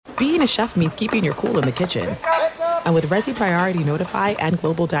being a chef means keeping your cool in the kitchen. And with Resi Priority Notify and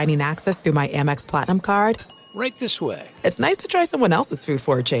Global Dining Access through my Amex Platinum card, right this way. It's nice to try someone else's food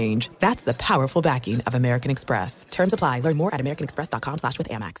for a change. That's the powerful backing of American Express. Terms apply. Learn more at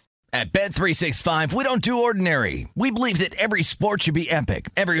americanexpress.com/withAmex. At Bet365, we don't do ordinary. We believe that every sport should be epic.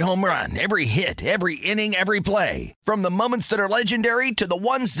 Every home run, every hit, every inning, every play. From the moments that are legendary to the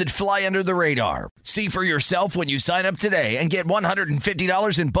ones that fly under the radar. See for yourself when you sign up today and get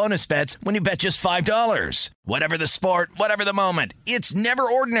 $150 in bonus bets when you bet just $5. Whatever the sport, whatever the moment, it's never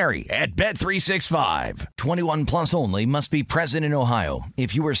ordinary at Bet365. 21 plus only. Must be present in Ohio.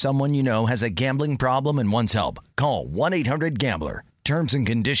 If you or someone you know has a gambling problem and wants help, call 1-800-GAMBLER. Terms and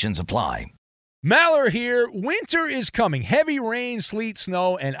conditions apply. Maller here. Winter is coming. Heavy rain, sleet,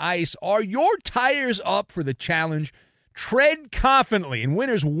 snow, and ice. Are your tires up for the challenge? Tread confidently in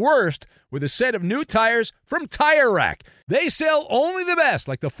winter's worst with a set of new tires from Tire Rack. They sell only the best,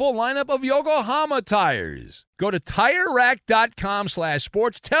 like the full lineup of Yokohama tires. Go to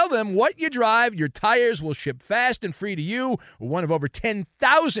TireRack.com/sports. Tell them what you drive. Your tires will ship fast and free to you. One of over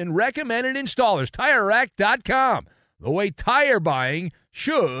 10,000 recommended installers. TireRack.com. The way tire buying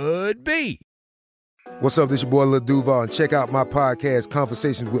should be. What's up, this your boy Lil Duval, and check out my podcast,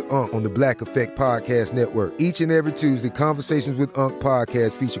 Conversations with Unc, on the Black Effect Podcast Network. Each and every Tuesday, Conversations with Unc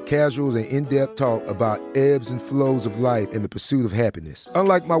podcast feature casuals and in-depth talk about ebbs and flows of life and the pursuit of happiness.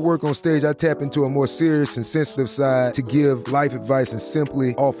 Unlike my work on stage, I tap into a more serious and sensitive side to give life advice and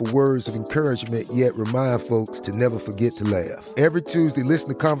simply offer words of encouragement, yet remind folks to never forget to laugh. Every Tuesday, listen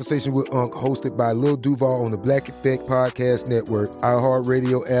to Conversation with Unc, hosted by Lil Duval on the Black Effect Podcast Network,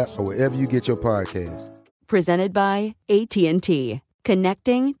 iHeartRadio app, or wherever you get your podcasts. Presented by AT&T.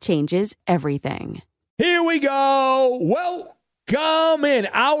 Connecting changes everything. Here we go. Welcome in.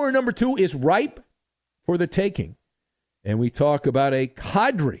 Hour number 2 is ripe for the taking. And we talk about a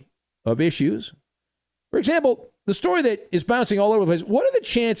cadre of issues. For example, the story that is bouncing all over the place. What are the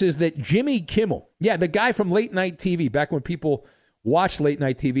chances that Jimmy Kimmel, the guy from late night TV, back when people watched late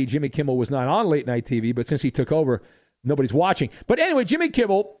night TV, Jimmy Kimmel was not on late night TV, but since he took over, nobody's watching. But anyway, Jimmy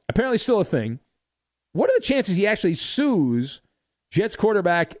Kimmel, apparently still a thing. What are the chances he actually sues Jets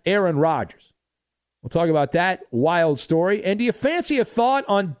quarterback Aaron Rodgers? We'll talk about that wild story. And do you fancy a thought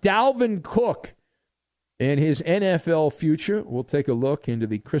on Dalvin Cook and his NFL future? We'll take a look into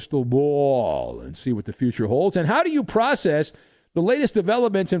the crystal ball and see what the future holds. And how do you process the latest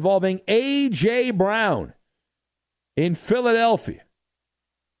developments involving A.J. Brown in Philadelphia?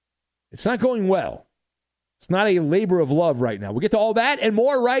 It's not going well. It's not a labor of love right now. We'll get to all that and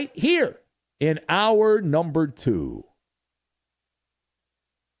more right here in hour number 2.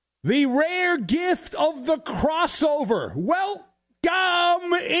 The rare gift of the crossover.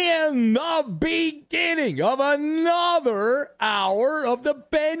 Welcome in the beginning of another hour of the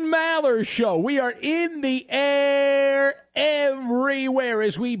Ben Maller Show. We are in the air everywhere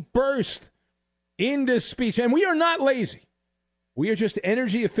as we burst into speech. And we are not lazy. We are just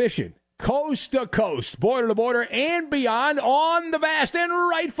energy efficient. Coast to coast, border to border, and beyond on the vast and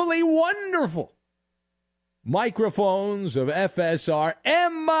rightfully wonderful microphones of FSR,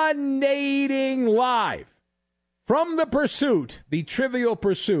 emanating live from the pursuit, the trivial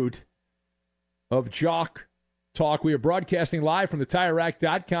pursuit of Jock Talk. We are broadcasting live from the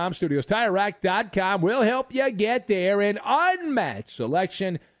TireRack.com studios. TireRack.com will help you get there. An unmatched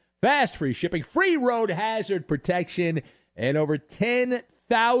selection, fast free shipping, free road hazard protection, and over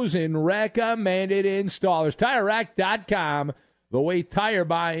 10,000 recommended installers. TireRack.com, the way tire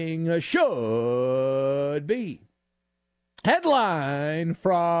buying should be. Headline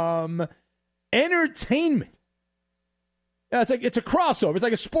from Entertainment. It's a crossover. It's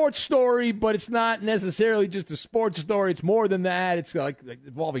like a sports story, but it's not necessarily just a sports story. It's more than that. It's like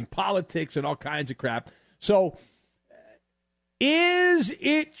involving politics and all kinds of crap. So, is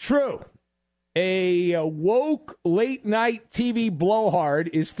it true a woke late-night TV blowhard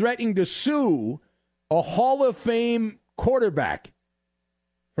is threatening to sue a Hall of Fame quarterback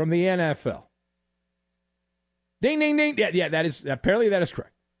from the NFL? Ding, ding, ding. Yeah, that is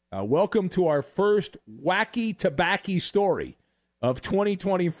correct. Welcome to our first wacky tobacco story of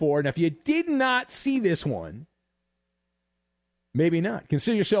 2024. And if you did not see this one, maybe not.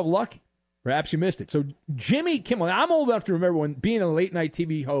 Consider yourself lucky. Perhaps you missed it. So Jimmy Kimmel, I'm old enough to remember when being a late-night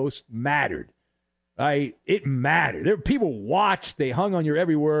TV host mattered. It mattered. People watched, they hung on your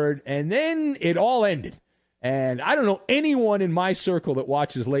every word, and then it all ended. And I don't know anyone in my circle that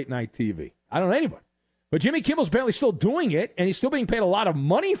watches late-night TV. I don't know anybody. But Jimmy Kimmel's apparently still doing it, and he's still being paid a lot of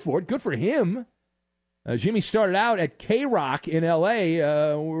money for it. Good for him. Jimmy started out at K-Rock in L.A.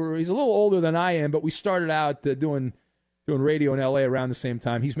 He's a little older than I am, but we started out doing doing radio in L.A. around the same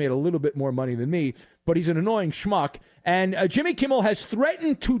time. He's made a little bit more money than me, but he's an annoying schmuck. And Jimmy Kimmel has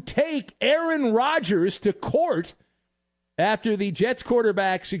threatened to take Aaron Rodgers to court after the Jets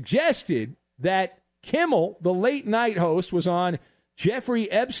quarterback suggested that Kimmel, the late-night host, was on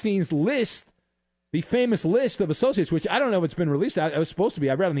Jeffrey Epstein's list, the famous list of associates, which I don't know if it's been released. I was supposed to be.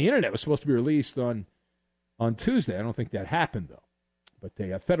 I read on the internet it was supposed to be released on Tuesday. I don't think that happened, though. But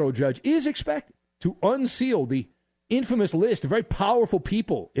a federal judge is expected to unseal the infamous list of very powerful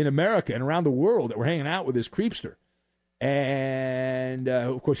people in America and around the world that were hanging out with this creepster. And,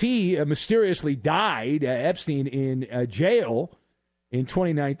 of course, he mysteriously died, Epstein, in jail in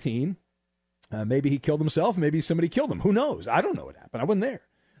 2019. Maybe he killed himself. Maybe somebody killed him. Who knows? I don't know what happened. I wasn't there.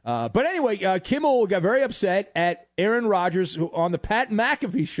 But anyway, Kimmel got very upset at Aaron Rodgers on the Pat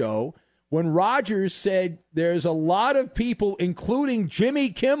McAfee show when Rodgers said there's a lot of people, including Jimmy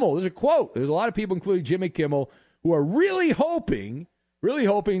Kimmel. There's a quote. There's a lot of people, including Jimmy Kimmel, who are really hoping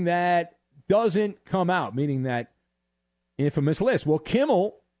that doesn't come out, meaning that infamous list. Well,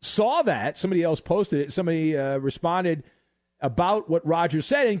 Kimmel saw that. Somebody else posted it. Somebody responded about what Rodgers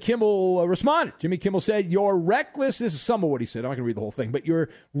said, and Kimmel responded. Jimmy Kimmel said, "Your reckless," this is some of what he said, I'm not going to read the whole thing, but "your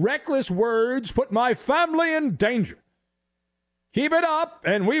reckless words put my family in danger. Keep it up,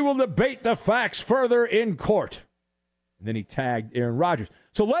 and we will debate the facts further in court." And then he tagged Aaron Rodgers.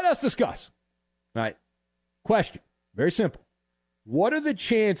 So let us discuss. All right. Question. Very simple. What are the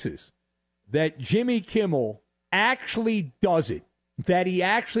chances that Jimmy Kimmel actually does it, that he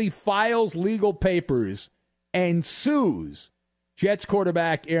actually files legal papers and sues Jets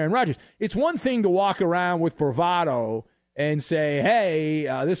quarterback Aaron Rodgers? It's one thing to walk around with bravado and say, hey,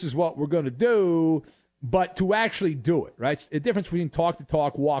 this is what we're going to do, but to actually do it, right? It's a difference between talk the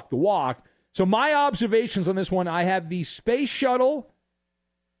talk, walk the walk. So my observations on this one, I have the Space Shuttle,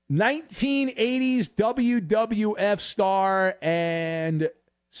 1980s WWF star, and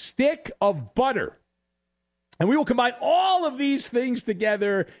stick of butter. And we will combine all of these things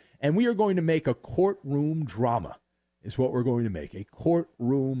together, and we are going to make a courtroom drama, is what we're going to make, a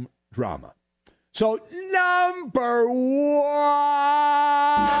courtroom drama. So, number one.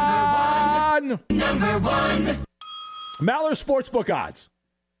 Maller Sportsbook odds.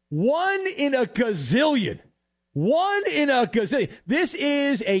 1 in a gazillion. 1 in a gazillion. This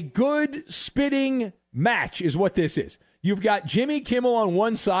is a good spitting match, is what this is. You've got Jimmy Kimmel on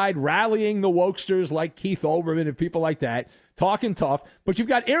one side rallying the wokesters like Keith Olbermann and people like that, talking tough. But you've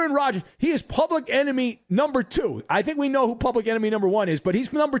got Aaron Rodgers. He is public enemy number 2. I think we know who public enemy number 1 is, but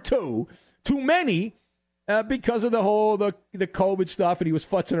he's number 2. Too many because of the whole the COVID stuff, and he was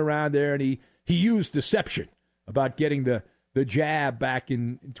futzing around there, and he used deception about getting the jab back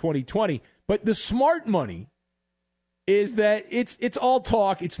in 2020. But the smart money is that it's all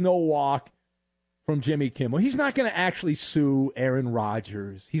talk, it's no walk from Jimmy Kimmel. He's not going to actually sue Aaron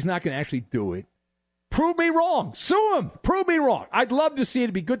Rodgers. He's not going to actually do it. Prove me wrong. Sue him. Prove me wrong. I'd love to see it.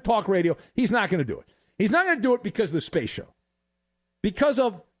 It'd be good talk radio. He's not going to do it. He's not going to do it because of the space shuttle. Because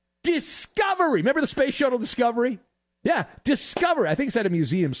of Discovery. Remember the Space Shuttle Discovery? Yeah, Discovery. I think it's at a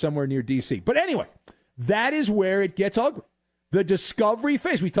museum somewhere near D.C. But anyway, that is where it gets ugly. The Discovery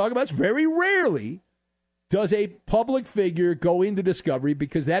phase. We talk about this very rarely. Does a public figure go into Discovery,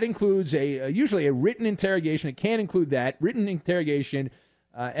 because that includes usually a written interrogation. It can include that, written interrogation,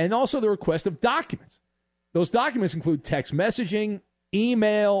 and also the request of documents. Those documents include text messaging,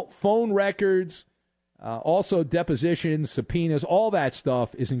 email, phone records, also depositions, subpoenas, all that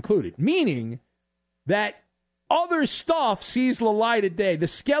stuff is included, meaning that other stuff sees the light of day. The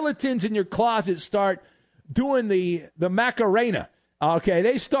skeletons in your closet start doing the Macarena. Okay,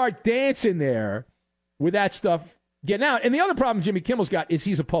 they start dancing there with that stuff getting out. And the other problem Jimmy Kimmel's got is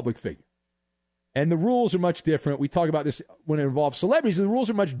he's a public figure. And the rules are much different. We talk about this when it involves celebrities. The rules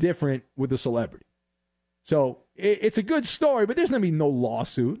are much different with the celebrity. So it's a good story, but there's going to be no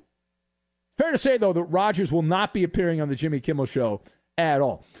lawsuit. Fair to say, though, that Rodgers will not be appearing on the Jimmy Kimmel Show at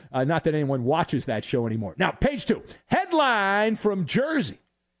all. Not that anyone watches that show anymore. Now, page 2. Headline from Jersey.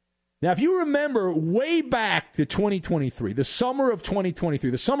 Now, if you remember way back to 2023, the summer of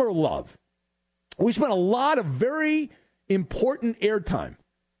 2023, the summer of love, we spent a lot of very important airtime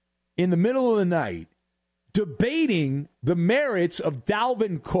in the middle of the night debating the merits of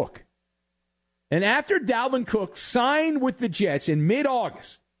Dalvin Cook. And after Dalvin Cook signed with the Jets in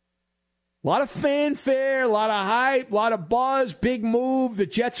mid-August, a lot of fanfare, a lot of hype, a lot of buzz, big move. The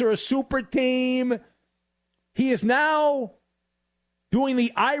Jets are a super team. He is now doing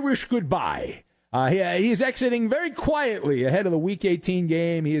the Irish goodbye. He is exiting very quietly ahead of the Week 18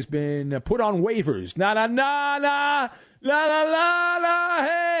 game. He has been put on waivers. Na-na-na-na. La la la la,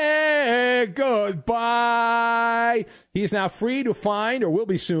 hey, goodbye. He is now free to find, or will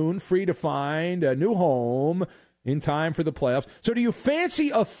be soon, free to find a new home in time for the playoffs. So do you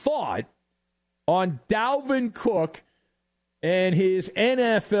fancy a thought on Dalvin Cook and his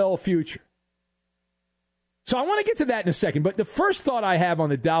NFL future? So I want to get to that in a second, but the first thought I have on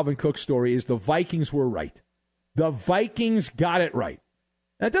the Dalvin Cook story is the Vikings were right. The Vikings got it right.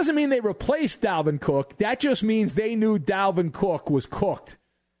 That doesn't mean they replaced Dalvin Cook. That just means they knew Dalvin Cook was cooked.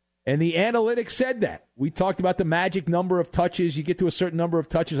 And the analytics said that. We talked about the magic number of touches. You get to a certain number of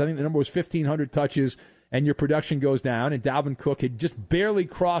touches. I think the number was 1,500 touches, and your production goes down. And Dalvin Cook had just barely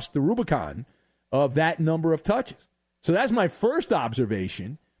crossed the Rubicon of that number of touches. So that's my first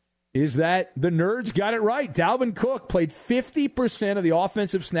observation, is that the nerds got it right. Dalvin Cook played 50% of the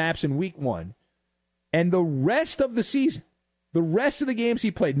offensive snaps in week 1, and the rest of the season, the rest of the games he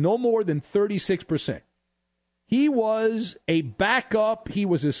played, no more than 36%. He was a backup. He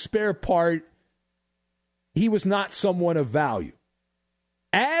was a spare part. He was not someone of value.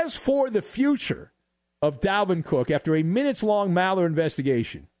 As for the future of Dalvin Cook, after a minutes-long Maller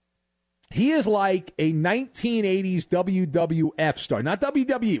investigation, he is like a 1980s WWF star. Not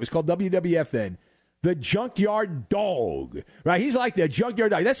WWE. It was called WWF then. The Junkyard Dog, right? He's like the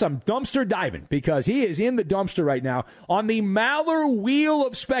Junkyard Dog. That's some dumpster diving, because he is in the dumpster right now on the Maller wheel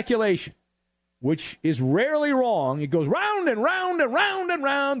of speculation, which is rarely wrong. It goes round and round and round and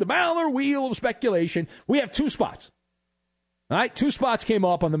round, the Maller wheel of speculation. We have 2 spots. All right, 2 spots came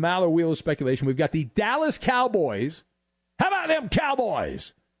up on the Maller wheel of speculation. We've got the Dallas Cowboys. How about them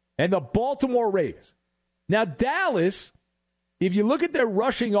Cowboys? And the Baltimore Ravens. Now, Dallas, if you look at their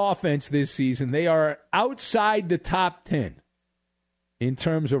rushing offense this season, they are outside the top 10 in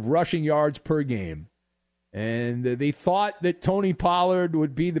terms of rushing yards per game. And they thought that Tony Pollard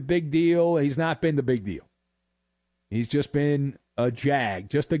would be the big deal. He's not been the big deal. He's just been a jag,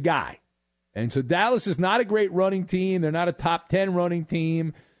 just a guy. And so Dallas is not a great running team. They're not a top 10 running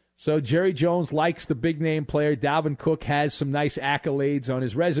team. So Jerry Jones likes the big-name player. Dalvin Cook has some nice accolades on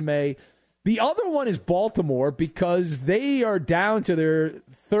his resume. The other one is Baltimore, because they are down to their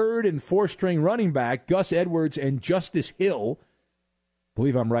 3rd and 4th string running back, Gus Edwards and Justice Hill. I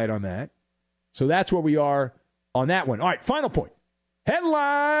believe I'm right on that. So that's where we are on that one. All right, final point.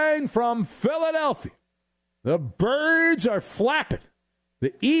 Headline from Philadelphia. The birds are flapping.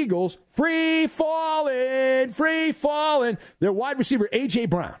 The Eagles free falling. Their wide receiver, A.J.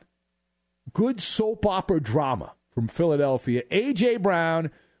 Brown. Good soap opera drama from Philadelphia. A.J.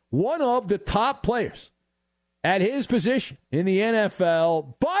 Brown, one of the top players at his position in the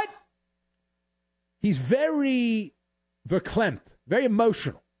NFL, but he's very verklempt, very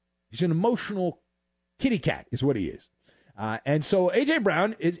emotional. He's an emotional kitty cat is what he is. And so A.J.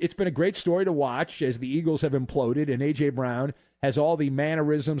 Brown, it's been a great story to watch as the Eagles have imploded, and A.J. Brown has all the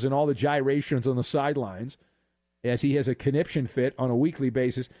mannerisms and all the gyrations on the sidelines as he has a conniption fit on a weekly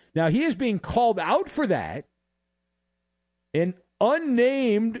basis. Now, he is being called out for that. An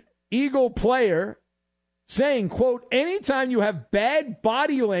unnamed Eagle player saying, quote, anytime you have bad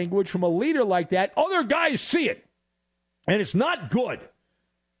body language from a leader like that, other guys see it, and it's not good.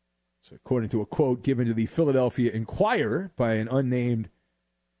 So according to a quote given to the Philadelphia Inquirer by an unnamed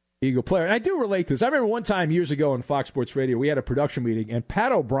Eagle player. And I do relate to this. I remember one time years ago on Fox Sports Radio, we had a production meeting, and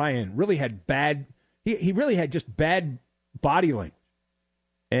Pat O'Brien really had he really had just bad body language.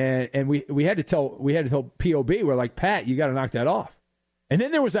 And we had to tell POB, we're like, Pat, you got to knock that off. And then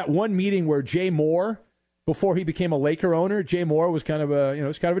there was that one meeting where Jay Moore, before he became a Laker owner, Jay Moore was kind of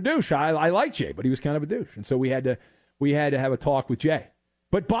a douche. I like Jay, but he was kind of a douche. And so we had to have a talk with Jay.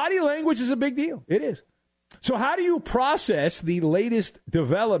 But body language is a big deal. It is. So how do you process the latest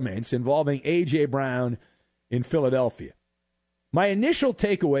developments involving A.J. Brown in Philadelphia? My initial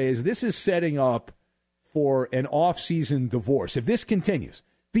takeaway is this is setting up for an off-season divorce. If this continues,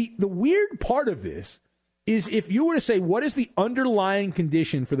 the weird part of this is if you were to say, what is the underlying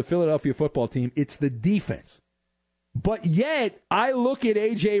condition for the Philadelphia football team? It's the defense. But yet, I look at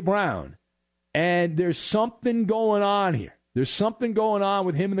A.J. Brown, and there's something going on here. There's something going on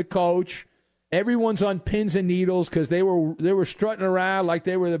with him and the coach. Everyone's on pins and needles because they were strutting around like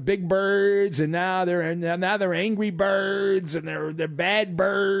they were the big birds, and now they're angry birds, and they're bad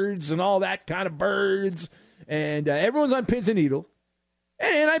birds, and all that kind of birds, and everyone's on pins and needles.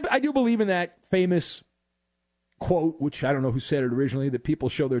 And I do believe in that famous quote, which I don't know who said it originally, that people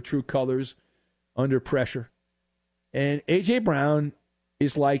show their true colors under pressure. And A.J. Brown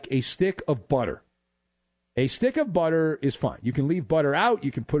is like a stick of butter A stick of butter is fine. You can leave butter out.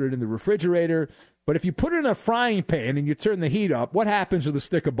 You can put it in the refrigerator. But if you put it in a frying pan and you turn the heat up, what happens with a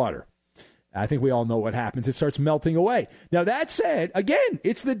stick of butter? I think we all know what happens. It starts melting away. Now, that said, again,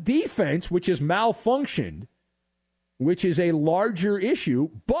 it's the defense which has malfunctioned, which is a larger issue.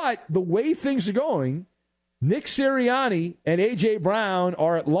 But the way things are going, Nick Sirianni and A.J. Brown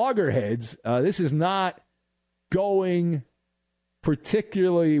are at loggerheads. This is not going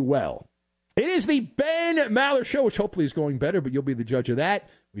particularly well. It is the Ben Maller Show, which hopefully is going better, but you'll be the judge of that.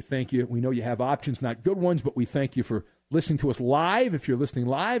 We thank you. We know you have options, not good ones, but we thank you for listening to us live. If you're listening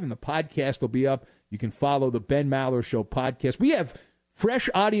live, and the podcast will be up, you can follow the Ben Maller Show podcast. We have fresh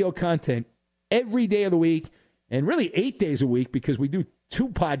audio content every day of the week, and really 8 days a week, because we do 2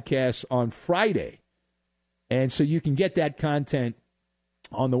 podcasts on Friday. And so you can get that content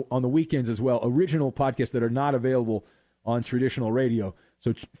on the weekends as well, original podcasts that are not available on traditional radio.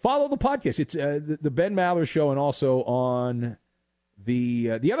 So follow the podcast. It's the Ben Maller Show, and also on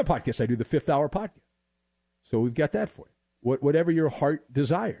the other podcast I do, the 5th Hour podcast. So we've got that for you, whatever your heart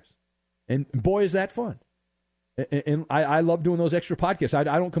desires. And boy, is that fun. And I love doing those extra podcasts. I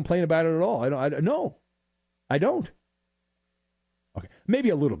don't complain about it at all. I don't. Okay, maybe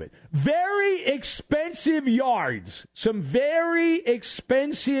a little bit. Very expensive yards. Some very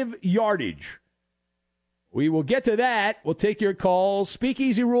expensive yardage. We will get to that. We'll take your calls.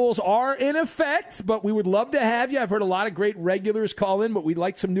 Speakeasy rules are in effect, but we would love to have you. I've heard a lot of great regulars call in, but we'd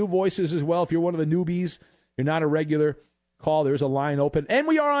like some new voices as well. If you're one of the newbies, you're not a regular, call. There's a line open. And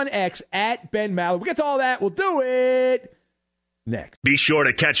we are on X at Ben Maller. We'll get to all that. We'll do it next. Be sure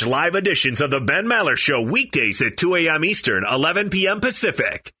to catch live editions of the Ben Maller Show weekdays at 2 a.m. Eastern, 11 p.m.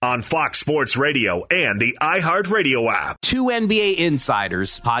 Pacific on Fox Sports Radio and the iHeartRadio app. 2 NBA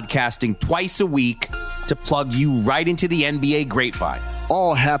insiders podcasting twice a week to plug you right into the NBA grapevine.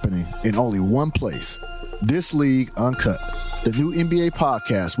 All happening in only one place. This League Uncut, the new NBA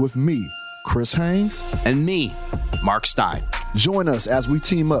podcast with me, Chris Haynes, and me, Mark Stein. Join us as we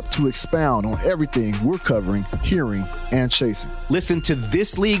team up to expound on everything we're covering, hearing, and chasing. Listen to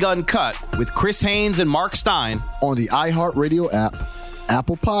This League Uncut with Chris Haynes and Mark Stein on the iHeartRadio app,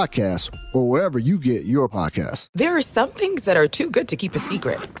 Apple Podcasts, or wherever you get your podcasts. There are some things that are too good to keep a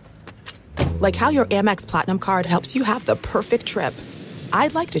secret. Like how your Amex Platinum card helps you have the perfect trip.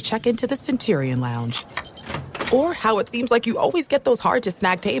 I'd like to check into the Centurion Lounge. Or how it seems like you always get those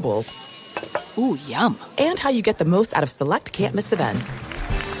hard-to-snag tables. Ooh, yum. And how you get the most out of select can't-miss events.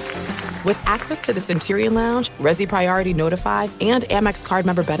 With access to the Centurion Lounge, Resi Priority Notified, and Amex card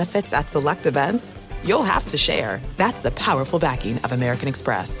member benefits at select events, you'll have to share. That's the powerful backing of American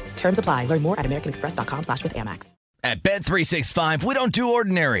Express. Terms apply. Learn more at americanexpress.com/withAmex. At Bet365, we don't do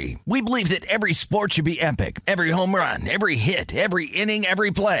ordinary. We believe that every sport should be epic. Every home run, every hit, every inning, every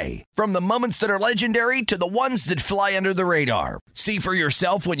play. From the moments that are legendary to the ones that fly under the radar. See for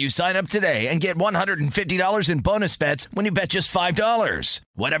yourself when you sign up today and get $150 in bonus bets when you bet just $5.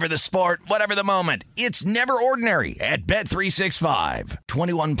 Whatever the sport, whatever the moment, it's never ordinary at Bet365.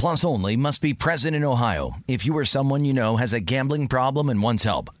 21 plus only. Must be present in Ohio. If you or someone you know has a gambling problem and wants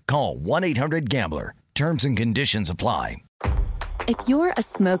help, call 1-800-GAMBLER. Terms and conditions apply. If you're a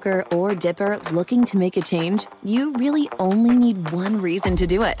smoker or dipper looking to make a change, you really only need one reason to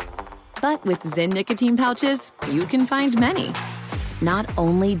do it. But with Zyn nicotine pouches, you can find many. Not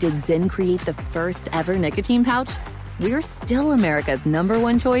only did Zyn create the first ever nicotine pouch, we're still America's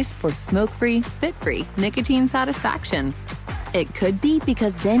 #1 choice for smoke-free, spit-free nicotine satisfaction. It could be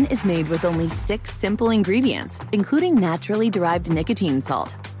because Zyn is made with only 6 simple ingredients, including naturally derived nicotine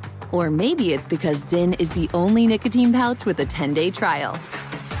salt. Or maybe it's because Zyn is the only nicotine pouch with a 10-day trial.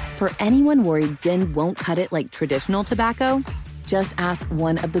 For anyone worried Zyn won't cut it like traditional tobacco, just ask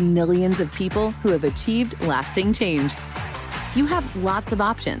one of the millions of people who have achieved lasting change. You have lots of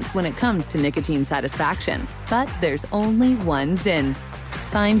options when it comes to nicotine satisfaction, but there's only one Zyn.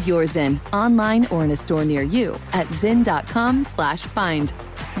 Find your Zyn online or in a store near you at zyn.com/find.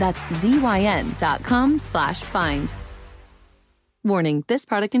 That's ZYN.com/find. Warning, this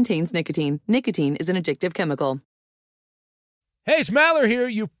product contains nicotine. Nicotine is an addictive chemical. Hey, it's Maller here.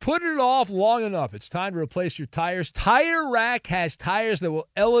 You've put it off long enough. It's time to replace your tires. Tire Rack has tires that will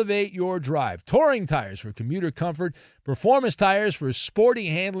elevate your drive. Touring tires for commuter comfort, performance tires for sporty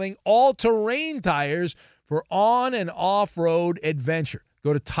handling, all-terrain tires for on- and off-road adventure.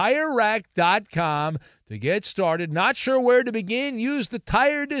 Go to TireRack.com to get started. Not sure where to begin? Use the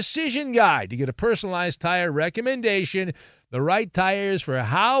Tire Decision Guide to get a personalized tire recommendation. The right tires for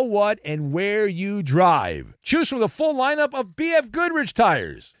how, what, and where you drive. Choose from the full lineup of BF Goodrich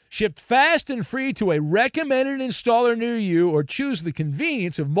tires. Shipped fast and free to a recommended installer near you, or choose the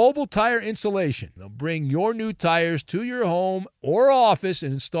convenience of mobile tire installation. They'll bring your new tires to your home or office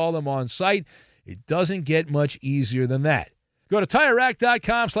and install them on site. It doesn't get much easier than that. Go to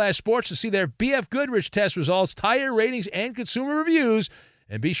TireRack.com/sports to see their BF Goodrich test results, tire ratings, and consumer reviews,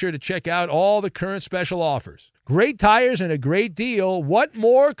 and be sure to check out all the current special offers. Great tires and a great deal. What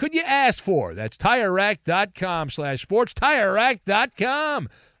more could you ask for? That's TireRack.com/sports. TireRack.com,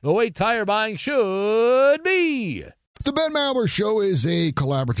 the way tire buying should be. The Ben Maller Show is a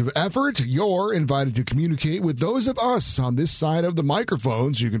collaborative effort. You're invited to communicate with those of us on this side of the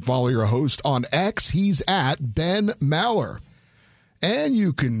microphones. You can follow your host on X. He's at Ben Maller. And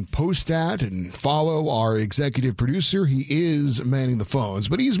you can post at and follow our executive producer. He is manning the phones,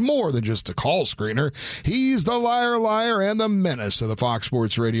 but he's more than just a call screener. He's the liar, and the menace of the Fox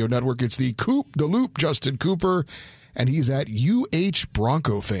Sports Radio Network. It's the Coop de Loop, Justin Cooper, and he's at UH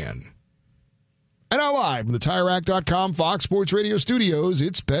Bronco Fan. And now live from the TireRack.com Fox Sports Radio studios,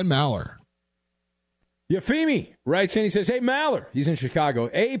 it's Ben Maller. Yafimi writes in, he says, hey, Maller, he's in Chicago,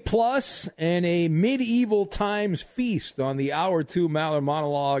 A+ and a medieval times feast on the Hour 2 Maller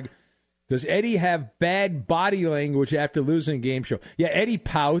monologue. Does Eddie have bad body language after losing a game show? Yeah, Eddie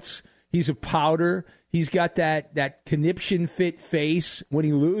pouts. He's a pouter. He's got that conniption fit face when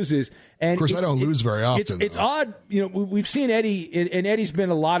he loses. And of course, I don't lose very often. It's odd. You know, we've seen Eddie, and Eddie's been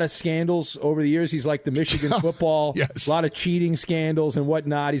a lot of scandals over the years. He's like the Michigan football, yes. A lot of cheating scandals and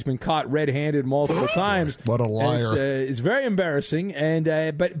whatnot. He's been caught red-handed multiple times. What a liar! It's very embarrassing. And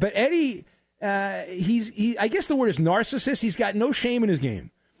but Eddie, he I guess the word is narcissist. He's got no shame in his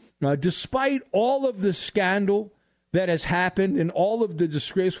game, despite all of the scandal that has happened and all of the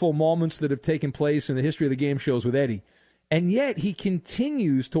disgraceful moments that have taken place in the history of the game shows with Eddie. And yet he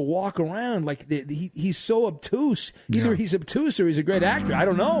continues to walk around like he's so obtuse. Either he's obtuse or he's a great actor. I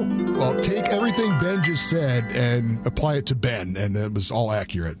don't know. Well, take everything Ben just said and apply it to Ben, and it was all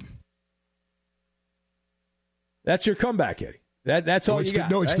accurate. That's your comeback, Eddie. That's all you got.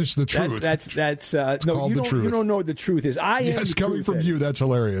 No, it's right? just the truth. That's no. You don't know what the truth is. Yes, coming from you, that's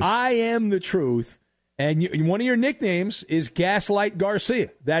hilarious. I am the truth. And one of your nicknames is Gaslight Garcia.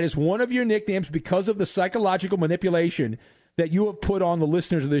 That is one of your nicknames because of the psychological manipulation that you have put on the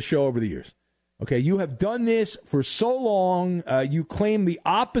listeners of this show over the years. Okay, you have done this for so long. You claim the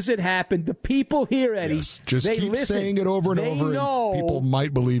opposite happened. The people here, Eddie, yes, just they keep listen. saying it over and over. Know. And people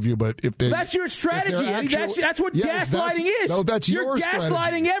might believe you, but if they that's your strategy, Eddie. That's what gaslighting is. No, that's You're gaslighting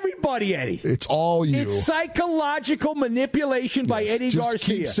strategy. Everybody, Eddie. It's all you. It's psychological manipulation by Eddie just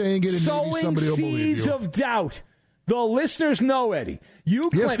Garcia. Keep saying it, and maybe somebody will believe you. Seeds of doubt. The listeners know, Eddie.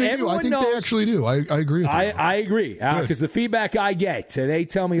 Yes, they do. I think they actually do. I agree with you. I agree, because the feedback I get, they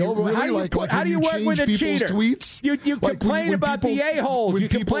tell me over. Really how do you work with a cheater? Tweets? You complain about the a-holes. You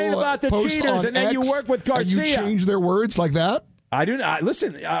complain about the cheaters, and then you work with Garcia. And you change their words like that? I do not.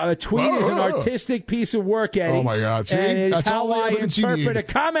 Listen, a tweet is an artistic piece of work, Eddie. Oh, my God. See? And it's That's how all I interpret a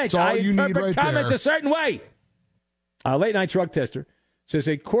comment. I interpret comments a certain way. Late Night Drug Tester says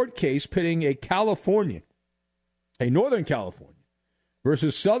a court case pitting a Californian, a Northern Californian,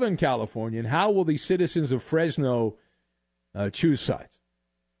 versus Southern Californian. How will the citizens of Fresno choose sides?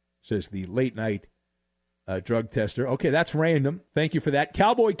 Says the Late Night Drug Tester. Okay, that's random. Thank you for that.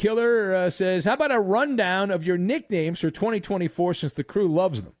 Cowboy Killer says, how about a rundown of your nicknames for 2024 since the crew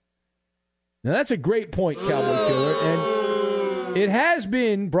loves them? Now, that's a great point, Cowboy Killer. And it has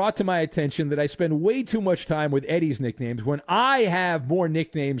been brought to my attention that I spend way too much time with Eddie's nicknames when I have more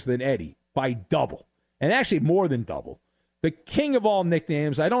nicknames than Eddie by double. And actually more than double. The king of all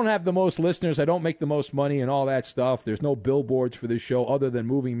nicknames. I don't have the most listeners. I don't make the most money and all that stuff. There's no billboards for this show other than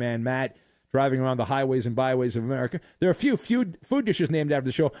Moving Man Matt driving around the highways and byways of America. There are a few food dishes named after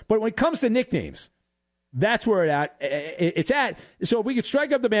the show. But when it comes to nicknames, that's where it's at. So if we could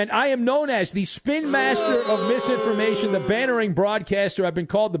strike up the band, I am known as the spin master of misinformation, the bannering broadcaster. I've been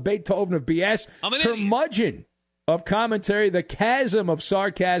called the Beethoven of BS. I'm an curmudgeon of commentary, the chasm of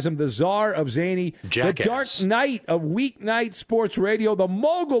sarcasm, the czar of zany, Jackass. The dark knight of weeknight sports radio, the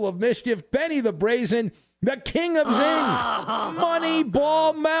mogul of mischief, Benny the Brazen, the king of zing,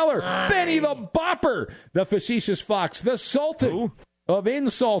 Moneyball Maller, Benny the Bopper, the facetious fox, the sultan of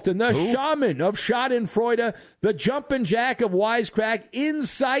insult, and the shaman of schadenfreude, the jumping jack of wisecrack,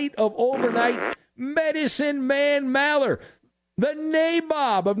 insight of overnight, medicine man Maller, the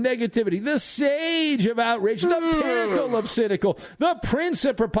nabob of negativity, the sage of outrage, the pinnacle of cynical, the prince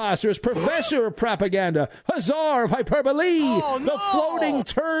of preposterous, professor of propaganda, huzzar of hyperbole, the floating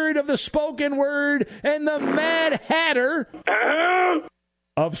turd of the spoken word, and the mad hatter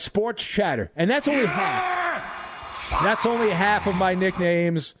of sports chatter. And that's only half. That's only half of my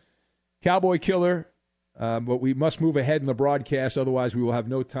nicknames. Cowboy Killer, but we must move ahead in the broadcast. Otherwise, we will have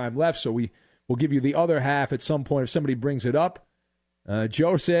no time left. So we will give you the other half at some point if somebody brings it up.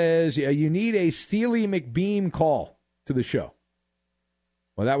 Joe says, you need a Steely McBeam call to the show.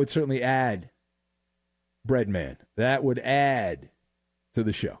 Well, that would certainly add, Breadman. That would add to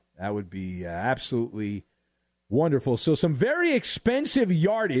the show. That would be absolutely wonderful. So some very expensive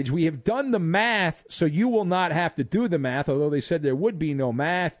yardage. We have done the math, so you will not have to do the math, although they said there would be no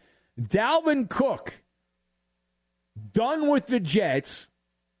math. Dalvin Cook, done with the Jets.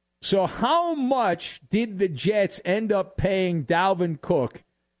 So how much did the Jets end up paying Dalvin Cook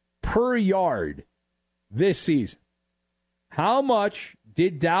per yard this season? How much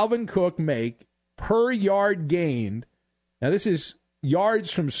did Dalvin Cook make per yard gained? Now, this is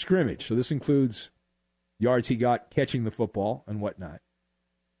yards from scrimmage, so this includes yards he got catching the football and whatnot.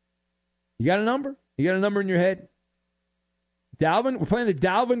 You got a number? You got a number in your head? We're playing the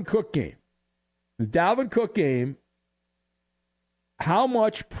Dalvin Cook game. The Dalvin Cook game, how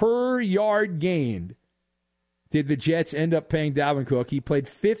much per yard gained did the Jets end up paying Dalvin Cook? He played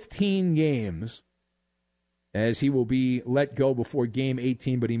 15 games, as he will be let go before game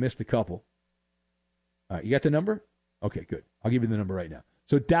 18, but he missed a couple. All right, you got the number? Okay, good. I'll give you the number right now.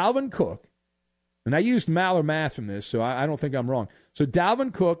 So Dalvin Cook, and I used Maller math from this, so I don't think I'm wrong. So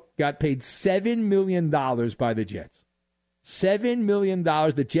Dalvin Cook got paid $7 million by the Jets. $7 million.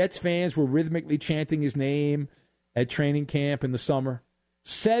 The Jets fans were rhythmically chanting his name at training camp in the summer.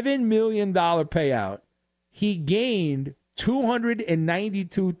 $7 million payout. He gained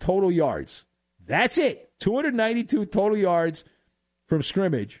 292 total yards. That's it. 292 total yards from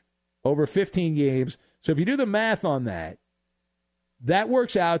scrimmage over 15 games. So if you do the math on that, that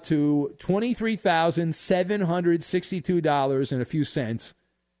works out to $23,762 and a few cents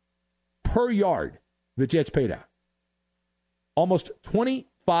per yard the Jets paid out. Almost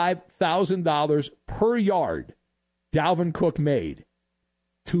 $25,000 per yard Dalvin Cook made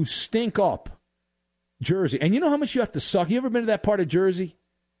to stink up Jersey. And you know how much you have to suck? You ever been to that part of Jersey?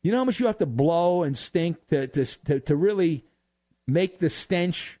 You know how much you have to blow and stink to really make the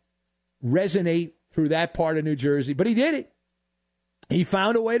stench resonate through that part of New Jersey? But he did it. He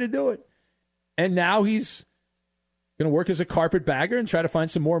found a way to do it. And now he's going to work as a carpetbagger and try to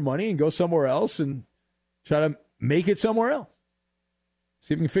find some more money and go somewhere else and try to make it somewhere else.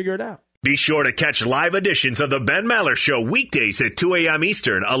 See if we can figure it out. Be sure to catch live editions of the Ben Maller Show weekdays at 2 a.m.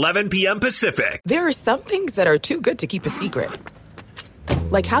 Eastern, 11 p.m. Pacific. There are some things that are too good to keep a secret.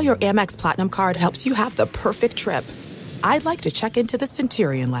 Like how your Amex Platinum card helps you have the perfect trip. I'd like to check into the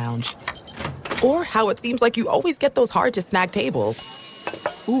Centurion Lounge. Or how it seems like you always get those hard-to-snag tables.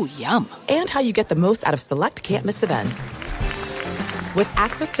 Ooh, yum. And how you get the most out of select can't-miss events. With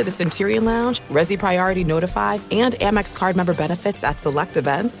access to the Centurion Lounge, Resi Priority Notified, and Amex card member benefits at select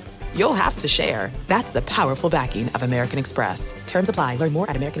events, you'll have to share. That's the powerful backing of American Express. Terms apply. Learn more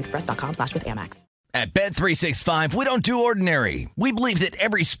at americanexpress.com/withAmex. At Bet365, we don't do ordinary. We believe that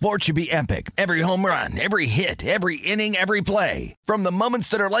every sport should be epic. Every home run, every hit, every inning, every play. From the moments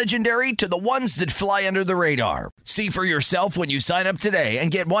that are legendary to the ones that fly under the radar. See for yourself when you sign up today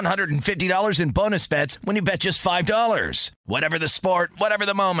and get $150 in bonus bets when you bet just $5. Whatever the sport, whatever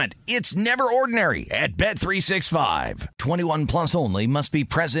the moment, it's never ordinary at Bet365. 21 plus only. Must be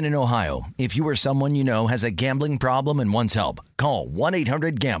present in Ohio. If you or someone you know has a gambling problem and wants help, call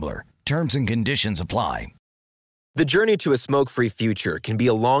 1-800-GAMBLER. Terms and conditions apply. The journey to a smoke-free future can be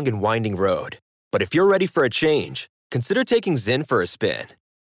a long and winding road. But if you're ready for a change, consider taking Zyn for a spin.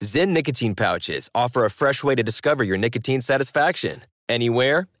 Zyn nicotine pouches offer a fresh way to discover your nicotine satisfaction.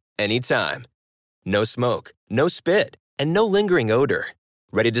 Anywhere, anytime. No smoke, no spit, and no lingering odor.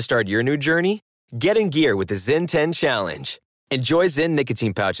 Ready to start your new journey? Get in gear with the Zyn 10 Challenge. Enjoy Zyn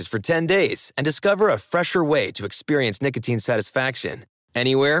nicotine pouches for 10 days and discover a fresher way to experience nicotine satisfaction.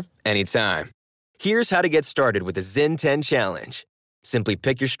 Anywhere, anytime. Here's how to get started with the Zyn 10 Challenge. Simply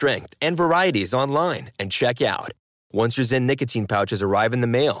pick your strength and varieties online and check out. Once your Zyn nicotine pouches arrive in the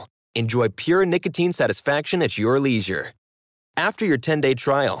mail, enjoy pure nicotine satisfaction at your leisure. After your 10-day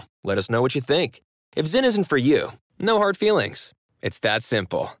trial, let us know what you think. If Zyn isn't for you, no hard feelings. It's that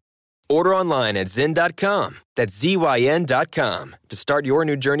simple. Order online at Zyn.com, that's ZYN.com, to start your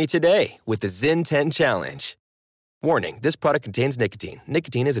new journey today with the Zyn 10 Challenge. Warning, this product contains nicotine.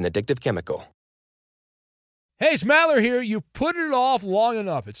 Nicotine is an addictive chemical. Hey, it's Maller here. You've put it off long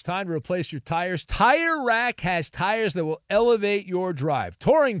enough. It's time to replace your tires. Tire Rack has tires that will elevate your drive.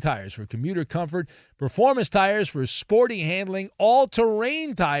 Touring tires for commuter comfort, performance tires for sporty handling,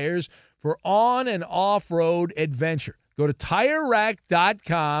 all-terrain tires for on- and off-road adventure. Go to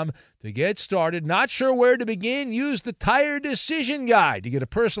TireRack.com to get started. Not sure where to begin? Use the Tire Decision Guide to get a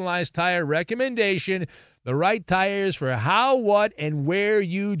personalized tire recommendation, the right tires for how, what, and where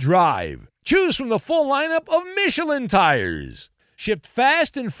you drive. Choose from the full lineup of Michelin tires. Shipped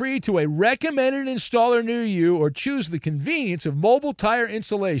fast and free to a recommended installer near you, or choose the convenience of mobile tire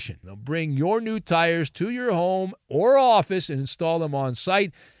installation. They'll bring your new tires to your home or office and install them on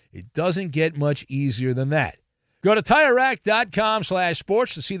site. It doesn't get much easier than that. Go to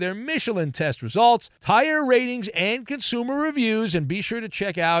TireRack.com/sports to see their Michelin test results, tire ratings, and consumer reviews, and be sure to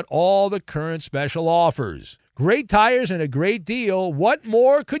check out all the current special offers. Great tires and a great deal. What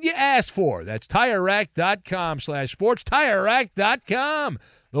more could you ask for? That's TireRack.com/sports. TireRack.com.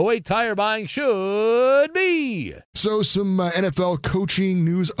 The way tire buying should be. So some NFL coaching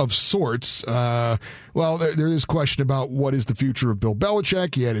news of sorts. Well, there is question about what is the future of Bill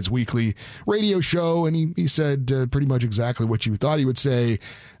Belichick. He had his weekly radio show, and he said pretty much exactly what you thought he would say.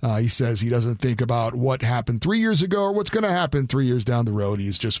 He says he doesn't think about what happened 3 years ago or what's going to happen 3 years down the road.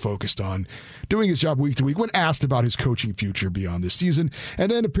 He's just focused on doing his job week to week when asked about his coaching future beyond this season.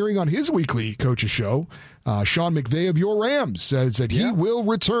 And then appearing on his weekly coach's show, Sean McVay of your Rams says that he will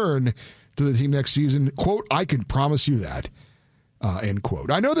return to the team next season. Quote, "I can promise you that." End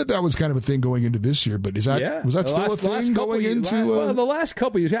quote. I know that was kind of a thing going into this year, but was that still a thing going into? The last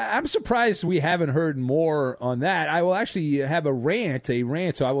couple of years, I'm surprised we haven't heard more on that. I will actually have a rant,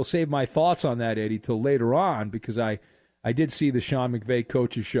 so I will save my thoughts on that, Eddie, till later on, because I did see the Sean McVay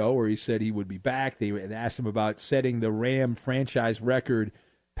coach's show where he said he would be back. They had asked him about setting the Ram franchise record,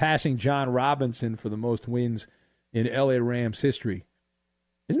 passing John Robinson for the most wins in LA Rams history.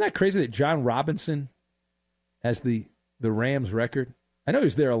 Isn't that crazy that John Robinson has the Rams record? I know he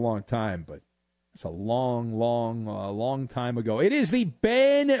was there a long time, but it's a long time ago. It is the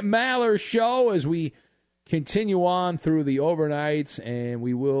Ben Maller Show as we continue on through the overnights, and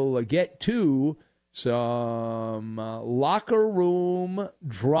we will get to some locker room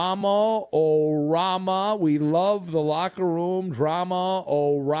drama-o-rama. We love the locker room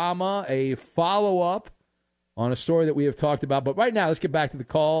drama-o-rama, a follow-up on a story that we have talked about. But right now, let's get back to the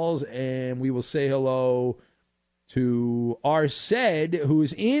calls, and we will say hello to Arced, who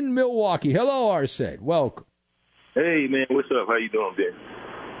is in Milwaukee. Hello, Arced. Welcome. Hey, man. What's up? How you doing, Ben?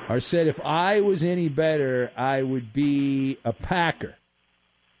 Arced, if I was any better, I would be a Packer,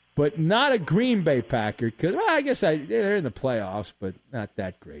 but not a Green Bay Packer, because, well, I guess they're in the playoffs, but not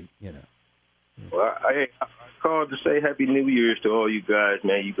that great, you know. Well, I called to say Happy New Year's to all you guys,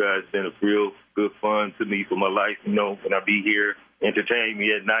 man. You guys been a real good fun to me for my life, you know, when I be here, entertain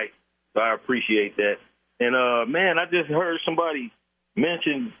me at night. So I appreciate that. And, man, I just heard somebody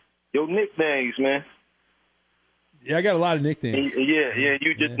mention your nicknames, man. Yeah, I got a lot of nicknames. Yeah,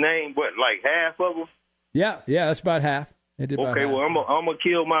 you just named, what, like half of them? Yeah, that's about half. Okay, well, I'm going to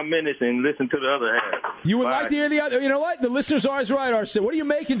kill my minutes and listen to the other half. You would like to hear the other? You know what? The listeners are always right, Arced. What are you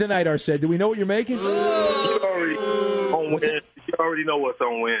making tonight, Arced? Do we know what you're making? You already know what's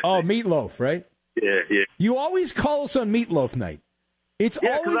on Wednesday. Oh, meatloaf, right? Yeah. You always call us on meatloaf night. It's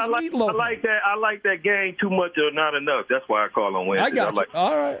always meatloaf. I like that game too much or not enough. That's why I call on Wednesday. I got you.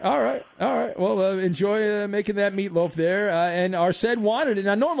 All right. Well, enjoy making that meatloaf there. And Arced wanted it.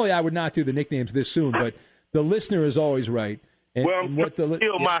 Now, normally I would not do the nicknames this soon, but the listener is always right. And, well, I'm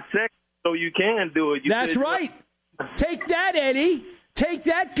still my second, so you can do it. That's right. Take that, Eddie. Take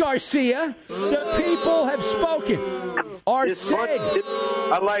that, Garcia. The people have spoken. Arced.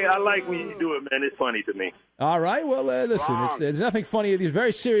 I like when you do it, man. It's funny to me. All right. Well, listen, there's nothing funny. These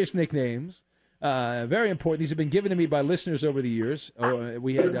very serious nicknames, very important. These have been given to me by listeners over the years.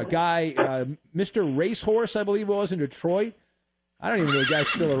 We had a guy, Mr. Racehorse, I believe it was, in Detroit. I don't even know if the guy's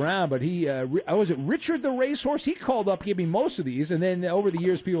still around, but he was it Richard the Racehorse? He called up, gave me most of these, and then over the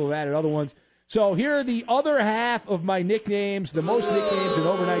years, people have added other ones. So here are the other half of my nicknames, the most nicknames in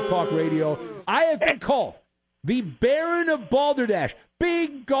overnight talk radio. I have been called the Baron of Balderdash,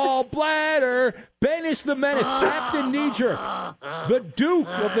 Big Gallbladder, Bennis the Menace, Captain Knee-Jerk, the Duke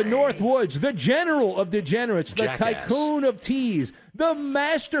of the North Woods, the General of Degenerates, the Tycoon of Tease, the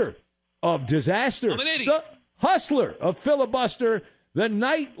Master of Disaster, the Hustler of Filibuster, the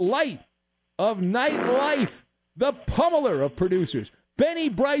Night Light of Nightlife, the Pummeler of Producers, Benny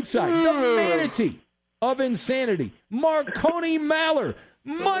Brightside, the Manatee of Insanity, Marconi Maller,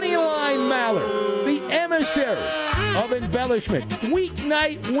 Moneyline Maller, the Emissary of Embellishment,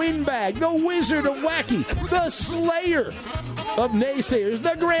 Weeknight Windbag, the Wizard of Wacky, the Slayer of Naysayers,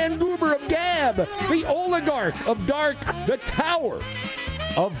 the Grand Goober of Gab, the Oligarch of Dark, the Tower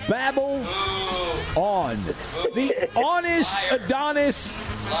of Babel On, the Honest Adonis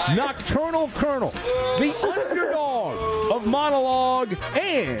Nocturnal Colonel, the underdog of monologue,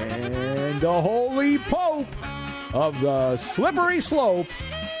 and the holy pope of the slippery slope.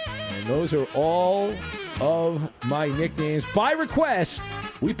 And those are all of my nicknames. By request,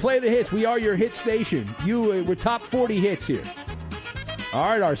 we play the hits. We are your hit station. We're top 40 hits here. All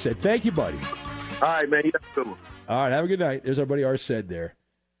right, Arced. Thank you, buddy. All right, man. You have a good one. All right, have a good night. There's our buddy Arced there.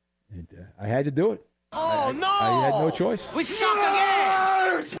 And I had to do it. Oh, no! I had no choice. We suck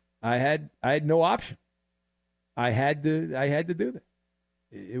again! I had no option. I had to do that.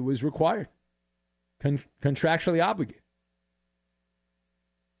 It was required. Contractually obligated.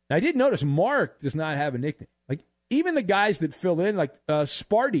 I did notice Mark does not have a nickname. Like, even the guys that fill in, like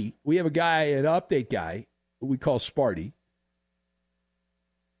Sparty, we have a guy, an update guy, who we call Sparty.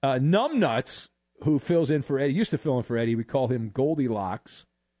 Numbnuts, who fills in for Eddie, used to fill in for Eddie, we call him Goldilocks.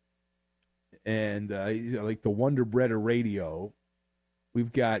 And he's like the Wonder Bread of radio.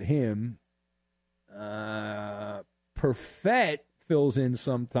 We've got him. Perfect fills in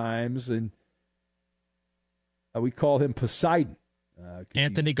sometimes, and we call him Poseidon.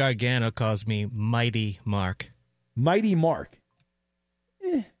 Anthony Gargano calls me Mighty Mark. Mighty Mark.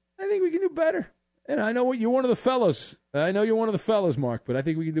 I think we can do better. And I know you're one of the fellows. I know you're one of the fellows, Mark, but I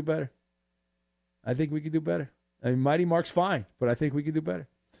think we can do better. I mean, Mighty Mark's fine, but I think we can do better.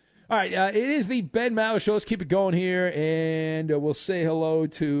 All right, it is the Ben Maller Show. Let's keep it going here, and we'll say hello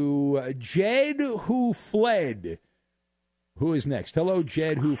to Jed Who Fled. Who is next? Hello,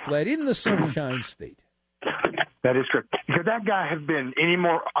 Jed Who Fled in the Sunshine State. That is correct. Because that guy has been any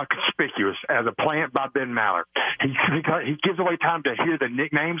more conspicuous as a plant by Ben Maller. He gives away time to hear the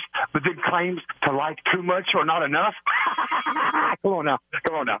nicknames, but then claims to like too much or not enough. Come on now.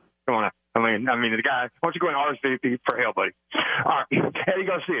 I mean, the guy, why don't you go in RSVP for hell, buddy? All right, Eddie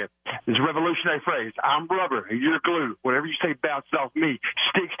Garcia, this revolutionary phrase, I'm rubber, you're glue. Whatever you say bounces off me,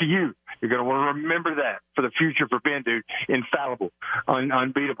 sticks to you. You're going to want to remember that for the future for Ben, dude. Infallible,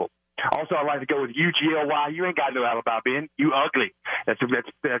 unbeatable. Also, I'd like to go with UGLY. You ain't got no alibi, Ben. You ugly. That's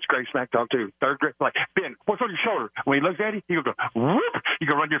great smack talk, too. Third grade. Like, Ben, what's on your shoulder? When he looks at you, you go, whoop. You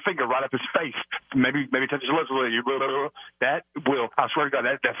can run your finger right up his face. Maybe touch his lips a little. That will, I swear to God,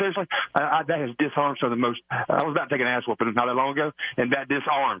 that seriously, that has disarmed some of the most. I was about to take an ass whooping not that long ago, and that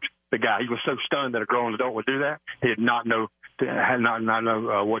disarmed the guy. He was so stunned that a grown adult would do that. He did not know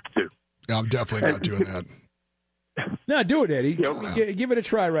what to do. I'm definitely not doing that. No, do it, Eddie. Give it a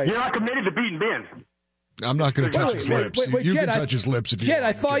try right now. You're not committed to beating Ben. I'm not going to touch his lips. You Jed, can touch his lips if you Jed,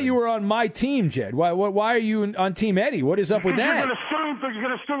 want. I thought you were on my team, Jed. Why are you on Team Eddie? What is up with that? You're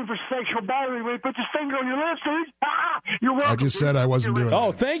going to sue for sexual battery when he puts his finger on your lips, dude. You're welcome. I just said I wasn't doing that.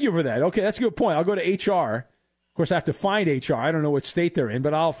 Oh, thank you for that. Okay, that's a good point. I'll go to HR. Of course, I have to find HR. I don't know what state they're in,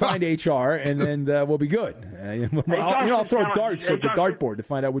 but I'll find HR, and then we'll be good. I'll throw darts at the dartboard to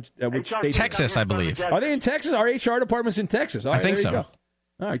find out which state. Texas, I believe. Are they in Texas? Our HR department's in Texas. All right, I think so. Go.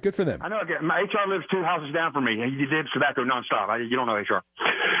 All right, good for them. I know. My HR lives 2 houses down from me, and he did tobacco nonstop. You don't know HR.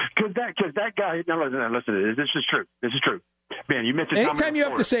 Because that guy. Now listen. This is true. Ben, you mentioned. Anytime you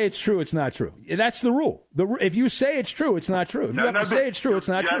have to say it's true, it's not true. That's the rule. If you say it's true, it's not true. If you have to say it's true, it's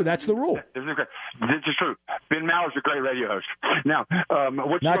not true. That's the rule. This is true. Ben Maller's a great radio host. Now,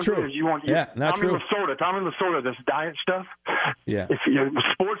 what not you true. Is you want not Tommy true. Tommy Lasorda, this diet stuff. Yeah. If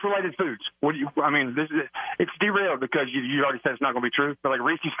sports-related foods. It's derailed because you already said it's not going to be true. But like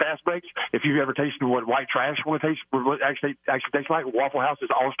Reese's Fast Breaks, if you've ever tasted what white trash actually tastes like, Waffle House's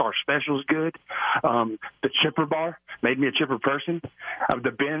All-Star Special is good. The Chipper Bar made me a chipper person.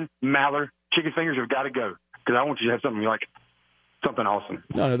 The Ben Maller chicken fingers have got to go because I want you to have something like something awesome.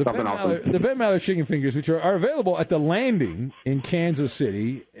 No, the Ben Maller chicken fingers, which are available at the Landing in Kansas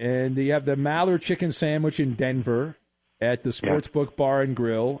City, and you have the Maller chicken sandwich in Denver at the Sportsbook Bar and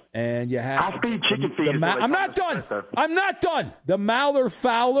Grill, and you have high-speed chicken feed. I'm not done. The Maller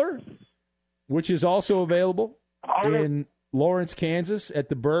Fowler, which is also available in Lawrence, Kansas, at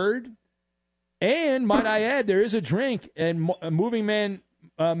the Bird. And might I add, there is a drink, and Moving Man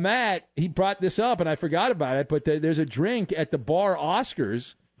Matt, he brought this up, and I forgot about it, but there's a drink at the Bar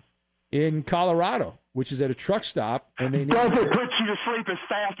Oscars in Colorado, which is at a truck stop. And they does it put you to sleep as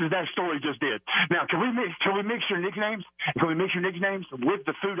fast as that story just did? Now, can we mix your nicknames? Can we mix your nicknames with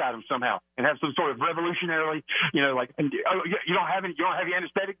the food items somehow and have some sort of revolutionarily, you don't have the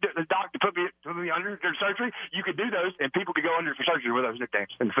anesthetic doc to put me under for surgery? You could do those, and people could go under for surgery with those nicknames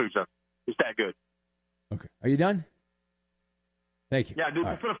and the food stuff. It's that good. Okay. Are you done? Thank you. Yeah, dude.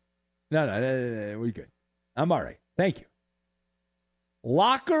 Right. No, we're good. I'm all right. Thank you.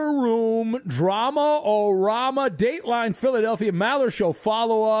 Locker Room Drama-O-Rama, Dateline Philadelphia Maller Show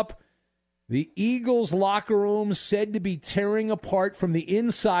follow-up. The Eagles locker room said to be tearing apart from the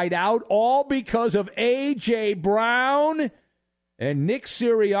inside out, all because of A.J. Brown and Nick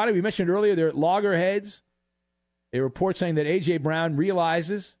Sirianni. We mentioned earlier they're at loggerheads. A report saying that A.J. Brown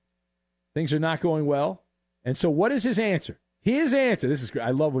realizes things are not going well. And so what is his answer? His answer, this is great.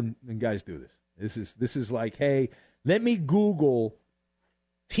 I love when guys do this. This is like, hey, let me Google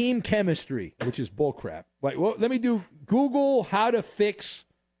team chemistry, which is bullcrap. Like, well, let me do Google how to fix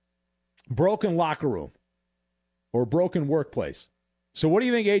broken locker room or broken workplace. So what do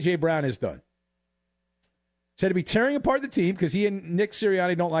you think A.J. Brown has done? Said to be tearing apart the team because he and Nick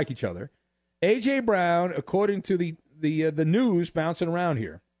Sirianni don't like each other. A.J. Brown, according to the news bouncing around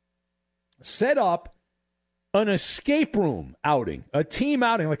here, set up an escape room outing, a team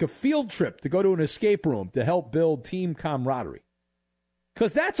outing, like a field trip to go to an escape room to help build team camaraderie.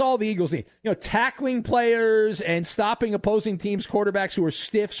 Because that's all the Eagles need. You know, tackling players and stopping opposing teams' quarterbacks who are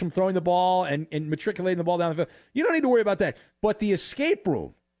stiffs from throwing the ball and matriculating the ball down the field. You don't need to worry about that. But the escape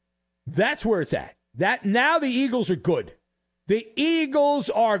room, that's where it's at. Now the Eagles are good. The Eagles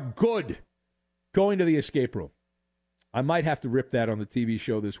are good going to the escape room. I might have to rip that on the TV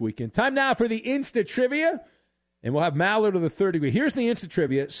show this weekend. Time now for the Insta Trivia. And we'll have Mallard of the third degree. Here's the Insta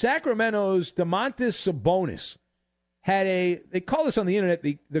Trivia. Sacramento's Domantas Sabonis had they call this on the internet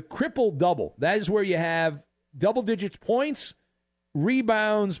the triple double. That is where you have double digits points,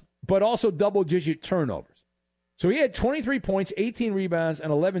 rebounds, but also double digit turnovers. So he had 23 points, 18 rebounds,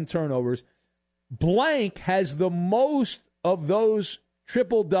 and 11 turnovers. Blank has the most of those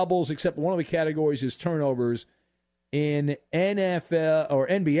triple doubles, except one of the categories is turnovers in NFL or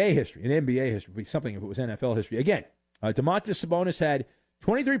NBA history. In NBA history, would be something if it was NFL history. Again, Domantas Sabonis had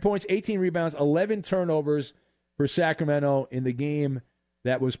 23 points, 18 rebounds, 11 turnovers for Sacramento in the game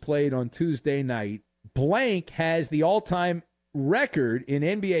that was played on Tuesday night. Blank has the all-time record in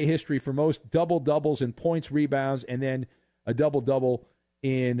NBA history for most double-doubles in points, rebounds, and then a double-double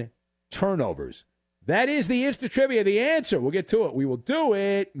in turnovers. That is the Insta Trivia. The answer. We'll get to it. We will do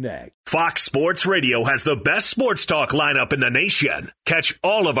it next. Fox Sports Radio has the best sports talk lineup in the nation. Catch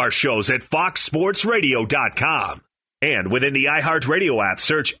all of our shows at foxsportsradio.com. And within the iHeartRadio app,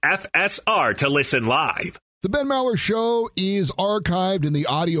 search FSR to listen live. The Ben Maller Show is archived in the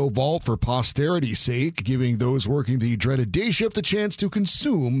audio vault for posterity's sake, giving those working the dreaded day shift a chance to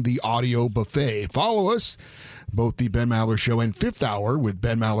consume the audio buffet. Follow us. Both the Ben Maller Show and Fifth Hour with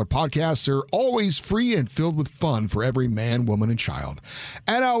Ben Maller podcasts are always free and filled with fun for every man, woman, and child.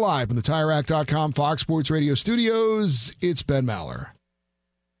 And now live from the TireRack.com Fox Sports Radio studios, it's Ben Maller.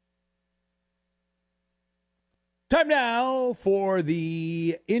 Time now for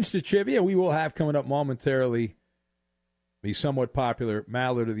the Insta Trivia. We will have coming up momentarily the somewhat popular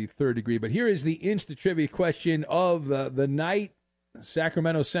Mallard of the third degree. But here is the Insta Trivia question of the night.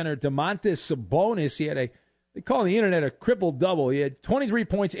 Sacramento center Domantas Sabonis. He had they call on the internet a triple double. He had 23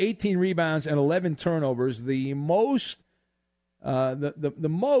 points, 18 rebounds, and 11 turnovers. The most, the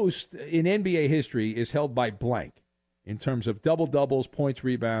most in NBA history is held by Blank in terms of double doubles, points,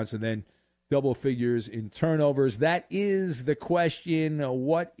 rebounds, and then double figures in turnovers. That is the question.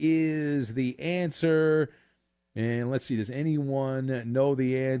 What is the answer? And let's see, does anyone know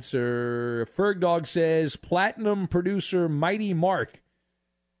the answer? Fergdog says platinum producer Mighty Mark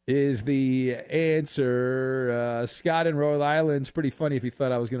is the answer. Scott in Rhode Island's pretty funny if he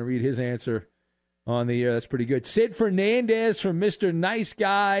thought I was going to read his answer on the air. That's pretty good. Sid Fernandez from Mr. Nice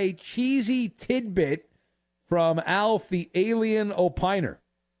Guy. Cheesy Tidbit from Alf the Alien Opiner.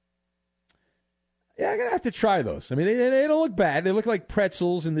 Yeah, I'm going to have to try those. I mean, they don't look bad. They look like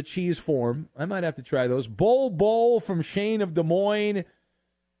pretzels in the cheese form. I might have to try those. Bowl from Shane of Des Moines.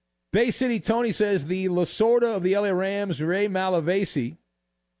 Bay City Tony says the Lasorda of the LA Rams, Ray Malavasi.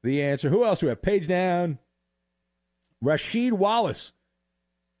 The answer. Who else do we have? Page down. Rasheed Wallace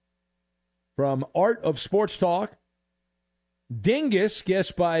from Art of Sports Talk. Dingus,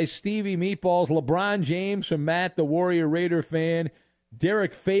 guessed by Stevie Meatballs. LeBron James from Matt, the Warrior Raider fan.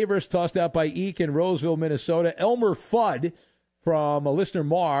 Derek Favors, tossed out by Eek in Roseville, Minnesota. Elmer Fudd from a listener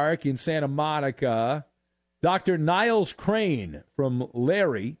Mark in Santa Monica. Dr. Niles Crane from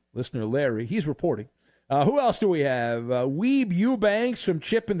Larry, listener Larry. He's reporting. Who else do we have? Weeb Eubanks from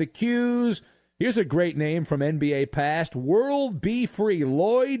Chip and the Q's. Here's a great name from NBA Past. World Be Free,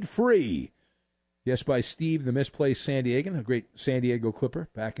 Lloyd Free. Guessed by Steve, the misplaced San Diegan, a great San Diego Clipper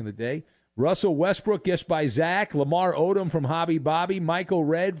back in the day. Russell Westbrook, guessed by Zach. Lamar Odom from Hobby Bobby. Michael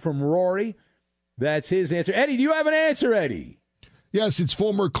Redd from Rory. That's his answer. Eddie, do you have an answer, Eddie? Yes, it's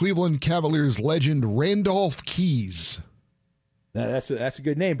former Cleveland Cavaliers legend Randolph Keys. Now, that's a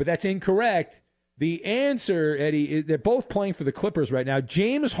good name, but that's incorrect. The answer, Eddie, they're both playing for the Clippers right now.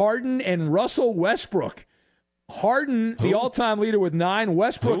 James Harden and Russell Westbrook. Harden, the all-time leader with 9.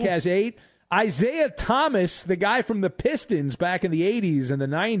 Westbrook has 8. Isaiah Thomas, the guy from the Pistons back in the 80s and the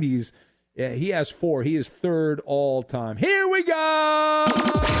 90s, he has 4. He is 3rd all-time. Here we go!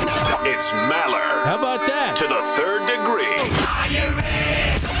 It's Maller. How about that? To the 3rd degree. Are you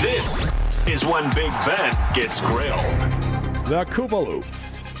ready? This is when Big Ben gets grilled. The Koopaloop.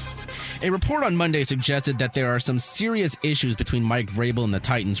 A report on Monday suggested that there are some serious issues between Mike Vrabel and the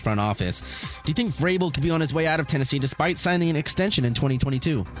Titans front office. Do you think Vrabel could be on his way out of Tennessee despite signing an extension in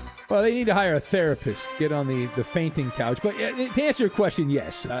 2022? Well, they need to hire a therapist, get on the fainting couch. But to answer your question,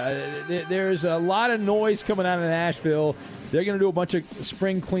 yes. There's a lot of noise coming out of Nashville. They're going to do a bunch of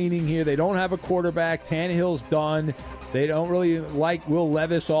spring cleaning here. They don't have a quarterback. Tannehill's done. They don't really like Will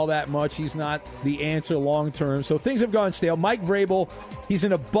Levis all that much. He's not the answer long term. So things have gone stale. Mike Vrabel, he's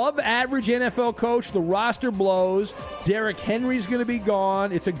an above-average NFL coach. The roster blows. Derrick Henry's going to be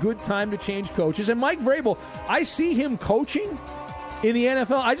gone. It's a good time to change coaches. And Mike Vrabel, I see him coaching in the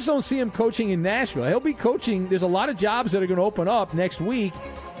NFL. I just don't see him coaching in Nashville. He'll be coaching. There's a lot of jobs that are going to open up next week,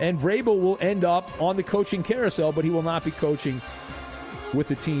 and Vrabel will end up on the coaching carousel, but he will not be coaching with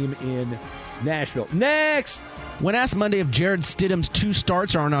the team in Nashville. Next! When asked Monday if Jared Stidham's 2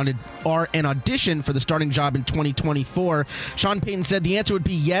 starts are an audition for the starting job in 2024, Sean Payton said the answer would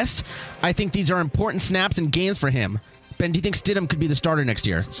be yes. I think these are important snaps and games for him. Ben, do you think Stidham could be the starter next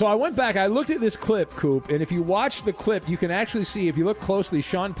year? So I went back, I looked at this clip, Coop, and if you watch the clip, you can actually see, if you look closely,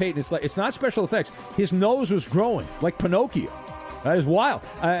 Sean Payton, it's not special effects. His nose was growing, like Pinocchio. That is wild.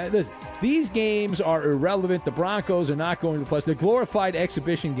 These games are irrelevant. The Broncos are not going to the playoffs. They're glorified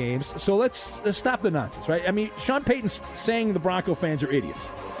exhibition games. So let's stop the nonsense, right? I mean, Sean Payton's saying the Bronco fans are idiots.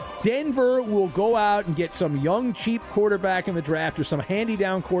 Denver will go out and get some young, cheap quarterback in the draft or some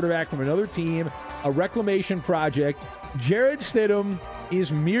handy-down quarterback from another team, a reclamation project. Jared Stidham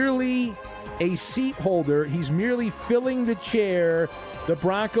is merely a seat holder. He's merely filling the chair. The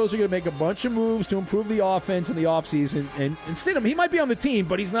Broncos are going to make a bunch of moves to improve the offense in the offseason. And Stidham, he might be on the team,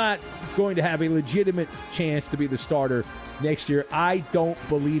 but he's not going to have a legitimate chance to be the starter next year. I don't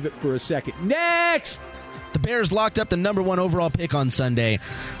believe it for a second. Next! The Bears locked up the number 1 overall pick on Sunday.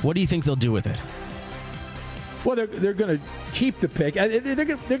 What do you think they'll do with it? Well, they're going to keep the pick. They're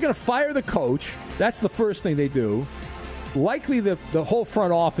going to fire the coach. That's the first thing they do. Likely the whole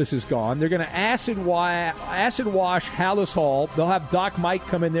front office is gone. They're going to acid wash Hallis Hall. They'll have Doc Mike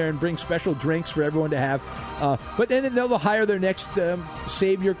come in there and bring special drinks for everyone to have. But then they'll hire their next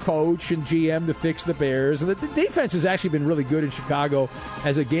savior coach and GM to fix the Bears. And the defense has actually been really good in Chicago.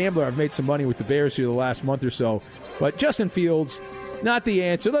 As a gambler, I've made some money with the Bears here the last month or so. But Justin Fields, not the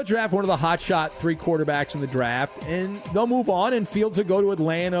answer. They'll draft one of the hotshot 3 quarterbacks in the draft, and they'll move on, and Fields will go to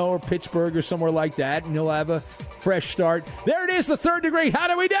Atlanta or Pittsburgh or somewhere like that, and he'll have a fresh start. There it is, the 3rd degree. How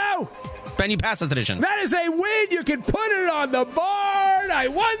do we do? Ben, you pass this edition. That is a win. You can put it on the board. I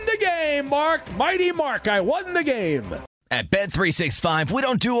won the game, Mark. Mighty Mark, I won the game. At Bet365, we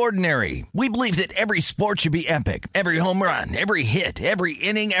don't do ordinary. We believe that every sport should be epic. Every home run, every hit, every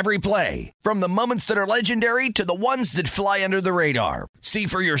inning, every play. From the moments that are legendary to the ones that fly under the radar. See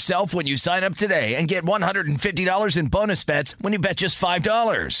for yourself when you sign up today and get $150 in bonus bets when you bet just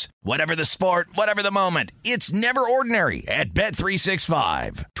 $5. Whatever the sport, whatever the moment, it's never ordinary at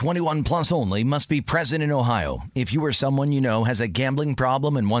Bet365. 21 plus only. Must be present in Ohio. If you or someone you know has a gambling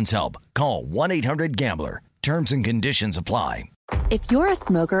problem and wants help, call 1-800-GAMBLER. Terms and conditions apply. If you're a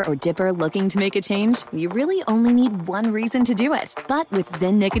smoker or dipper looking to make a change, you really only need one reason to do it. But with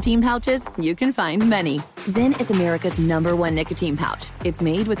Zyn nicotine pouches, you can find many. Zyn is America's #1 nicotine pouch. It's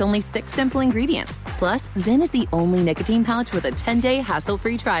made with only 6 simple ingredients. Plus, Zyn is the only nicotine pouch with a 10-day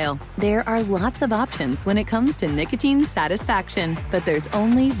hassle-free trial. There are lots of options when it comes to nicotine satisfaction, but there's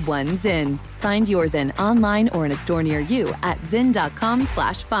only one Zyn. Find your Zyn online or in a store near you at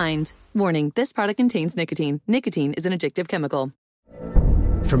zyn.com/find. Warning, this product contains nicotine. Nicotine is an addictive chemical.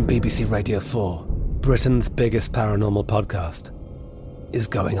 From BBC Radio 4, Britain's biggest paranormal podcast is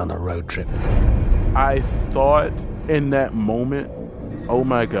going on a road trip. I thought in that moment, oh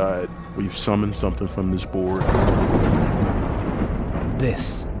my God, we've summoned something from this board.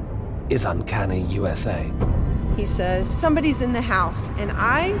 This is Uncanny USA. He says, somebody's in the house, and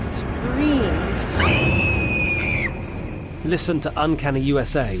I screamed. Listen to Uncanny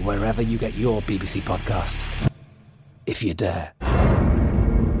USA wherever you get your BBC podcasts, if you dare.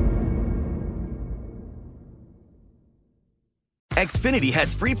 Xfinity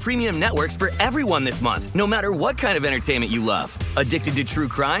has free premium networks for everyone this month, no matter what kind of entertainment you love. Addicted to true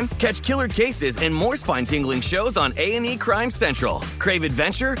crime? Catch killer cases and more spine-tingling shows on A&E Crime Central. Crave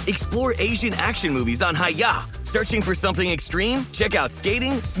adventure? Explore Asian action movies on Hi-Ya. Searching for something extreme? Check out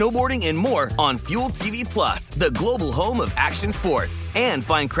skating, snowboarding, and more on Fuel TV Plus, the global home of action sports. And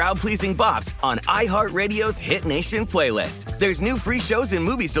find crowd-pleasing bops on iHeartRadio's Hit Nation playlist. There's new free shows and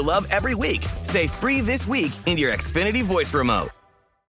movies to love every week. Say free this week in your Xfinity voice remote.